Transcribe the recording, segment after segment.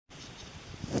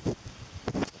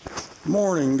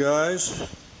Morning,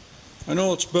 guys. I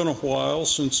know it's been a while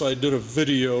since I did a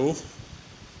video,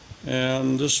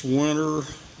 and this winter,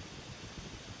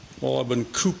 while I've been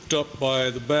cooped up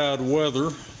by the bad weather,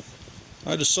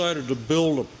 I decided to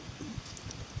build a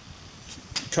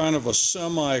kind of a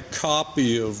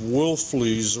semi-copy of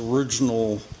Wolfley's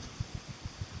original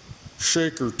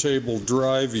shaker table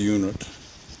drive unit.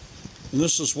 And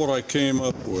this is what I came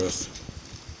up with.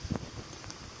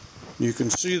 You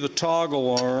can see the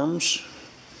toggle arms,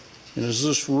 and as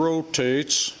this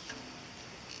rotates,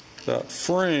 that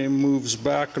frame moves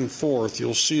back and forth.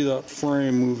 You'll see that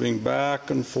frame moving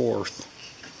back and forth.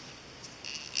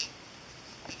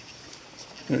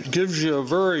 And it gives you a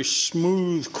very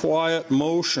smooth, quiet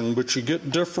motion, but you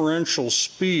get differential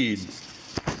speed.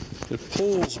 It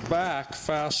pulls back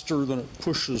faster than it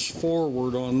pushes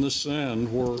forward on this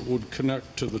end where it would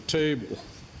connect to the table.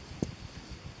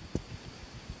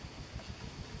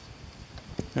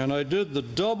 And I did the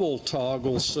double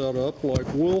toggle setup like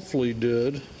Wolfley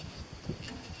did.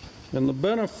 And the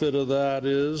benefit of that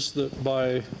is that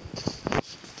by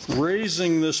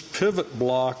raising this pivot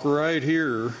block right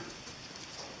here,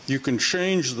 you can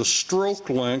change the stroke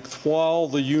length while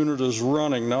the unit is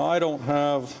running. Now I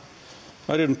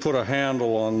didn't put a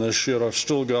handle on this yet. I've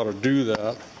still got to do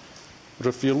that. But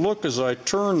if you look as I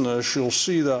turn this, you'll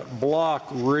see that block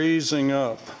raising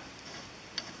up.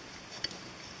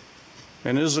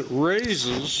 And as it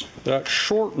raises, that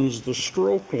shortens the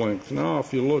stroke length. Now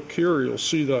if you look here, you'll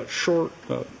see that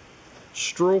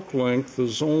stroke length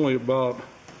is only about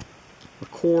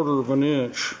 1/4 of an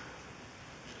inch.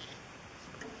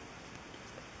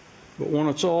 But when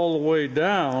it's all the way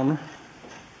down,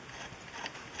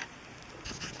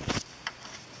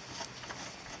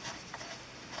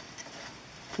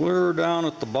 clear down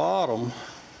at the bottom,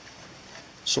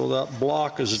 so that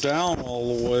block is down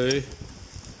all the way.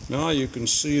 Now you can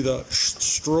see that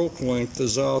stroke length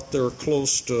is out there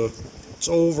close to, it's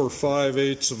over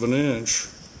 5/8 of an inch.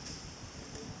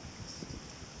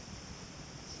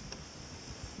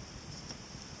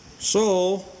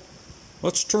 So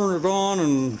let's turn it on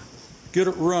and get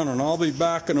it running. I'll be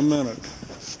back in a minute.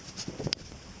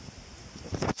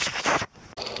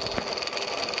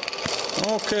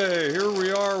 Okay, here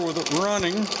we are with it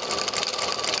running.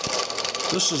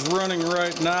 This is running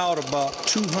right now at about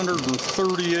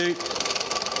 238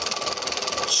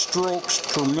 strokes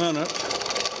per minute.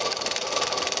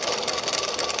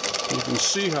 You can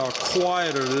see how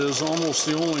quiet it is. Almost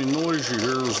the only noise you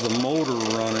hear is the motor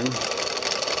running.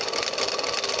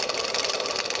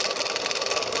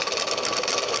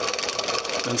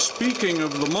 And speaking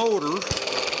of the motor,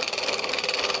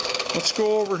 let's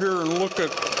go over here and look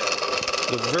at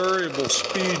the variable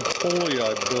speed pulley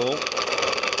I built.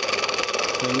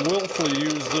 And Wolfley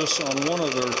used this on one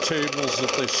of their tables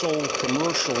that they sold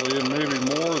commercially, and maybe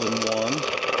more than one.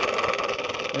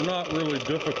 They're not really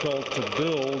difficult to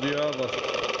build. You have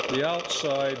the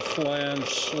outside flange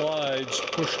slides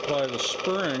pushed by the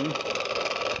spring,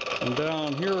 and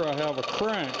down here I have a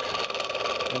crank.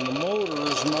 And the motor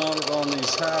is mounted on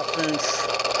these 1/2-inch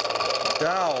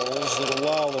dowels that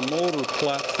allow the motor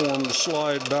platform to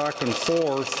slide back and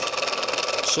forth.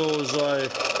 So as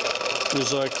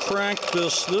I crank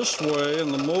this way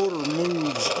and the motor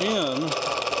moves in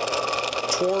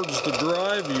towards the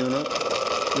drive unit,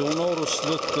 you'll notice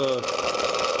that the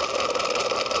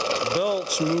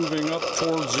belt's moving up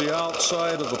towards the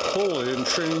outside of the pulley and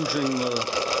changing the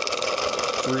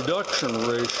reduction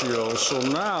ratio. So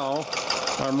now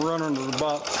I'm running at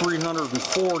about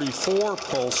 344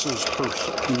 pulses per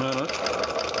minute.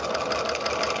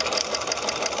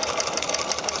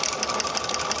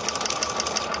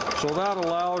 So that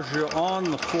allows you on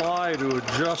the fly to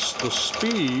adjust the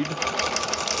speed,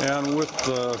 and with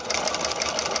the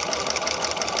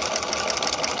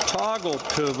toggle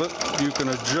pivot you can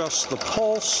adjust the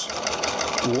pulse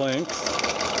length,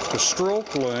 the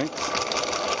stroke length.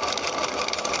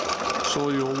 So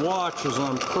you'll watch as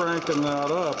I'm cranking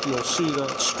that up, you'll see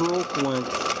that stroke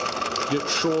length get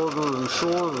shorter and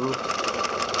shorter.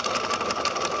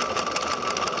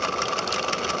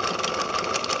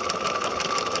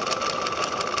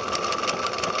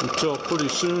 Until pretty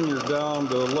soon you're down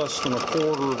to less than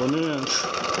 1/4 of an inch.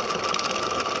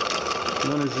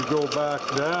 And then as you go back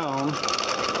down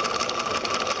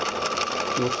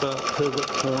with that pivot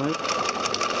point,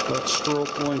 that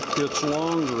stroke length gets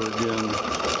longer again.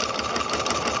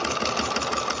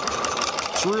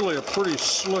 It's really a pretty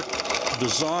slick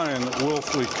design that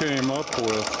Wolfley came up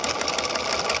with.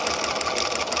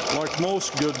 Like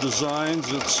most good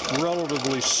designs, it's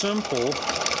relatively simple.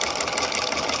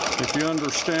 If you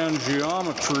understand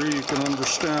geometry, you can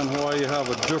understand why you have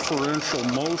a differential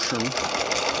motion.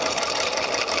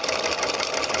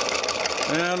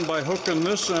 And by hooking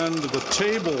this end to the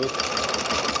table,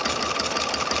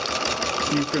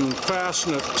 you can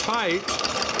fasten it tight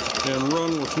and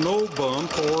run with no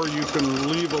bump, or you can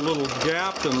leave a little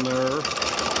gap in there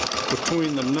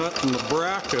between the nut and the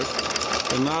bracket,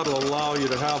 and that'll allow you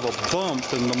to have a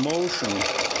bump in the motion.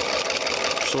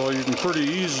 So you can pretty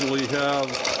easily have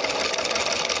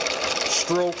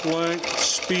stroke length,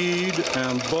 speed,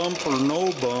 and bump or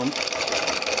no bump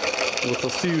with a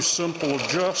few simple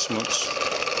adjustments.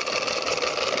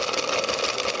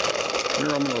 Here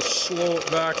I'm going to slow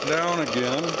it back down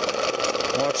again.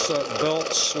 Watch that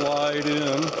belt slide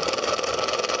in.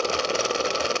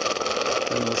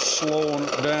 And we're slowing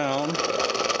it down.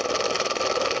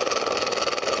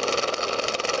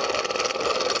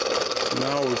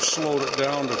 Now we've slowed it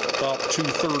down to about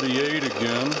 238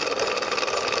 again.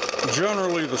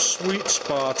 Generally the sweet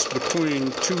spot's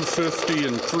between 250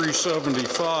 and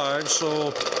 375,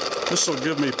 so this will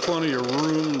give me plenty of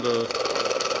room to,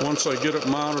 once I get it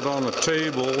mounted on the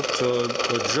table, to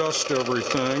adjust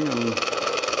everything. And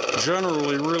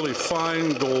generally really fine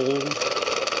gold,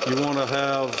 you want to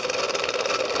have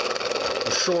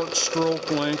a short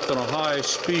stroke length and a high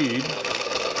speed.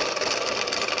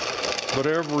 But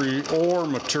every ore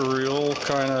material,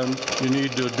 you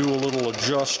need to do a little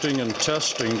adjusting and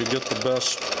testing to get the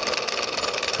best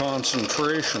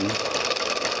concentration.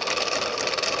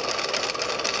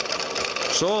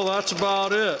 So that's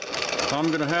about it. I'm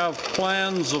going to have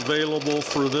plans available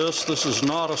for this. This is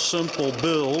not a simple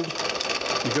build.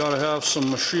 You got to have some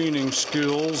machining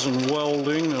skills and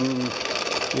welding and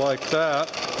like that.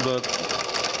 But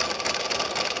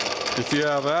if you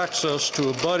have access to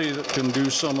a buddy that can do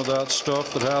some of that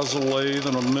stuff, that has a lathe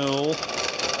and a mill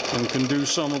and can do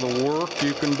some of the work,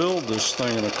 you can build this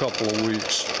thing in a couple of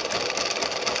weeks.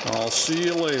 I'll see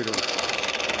you later.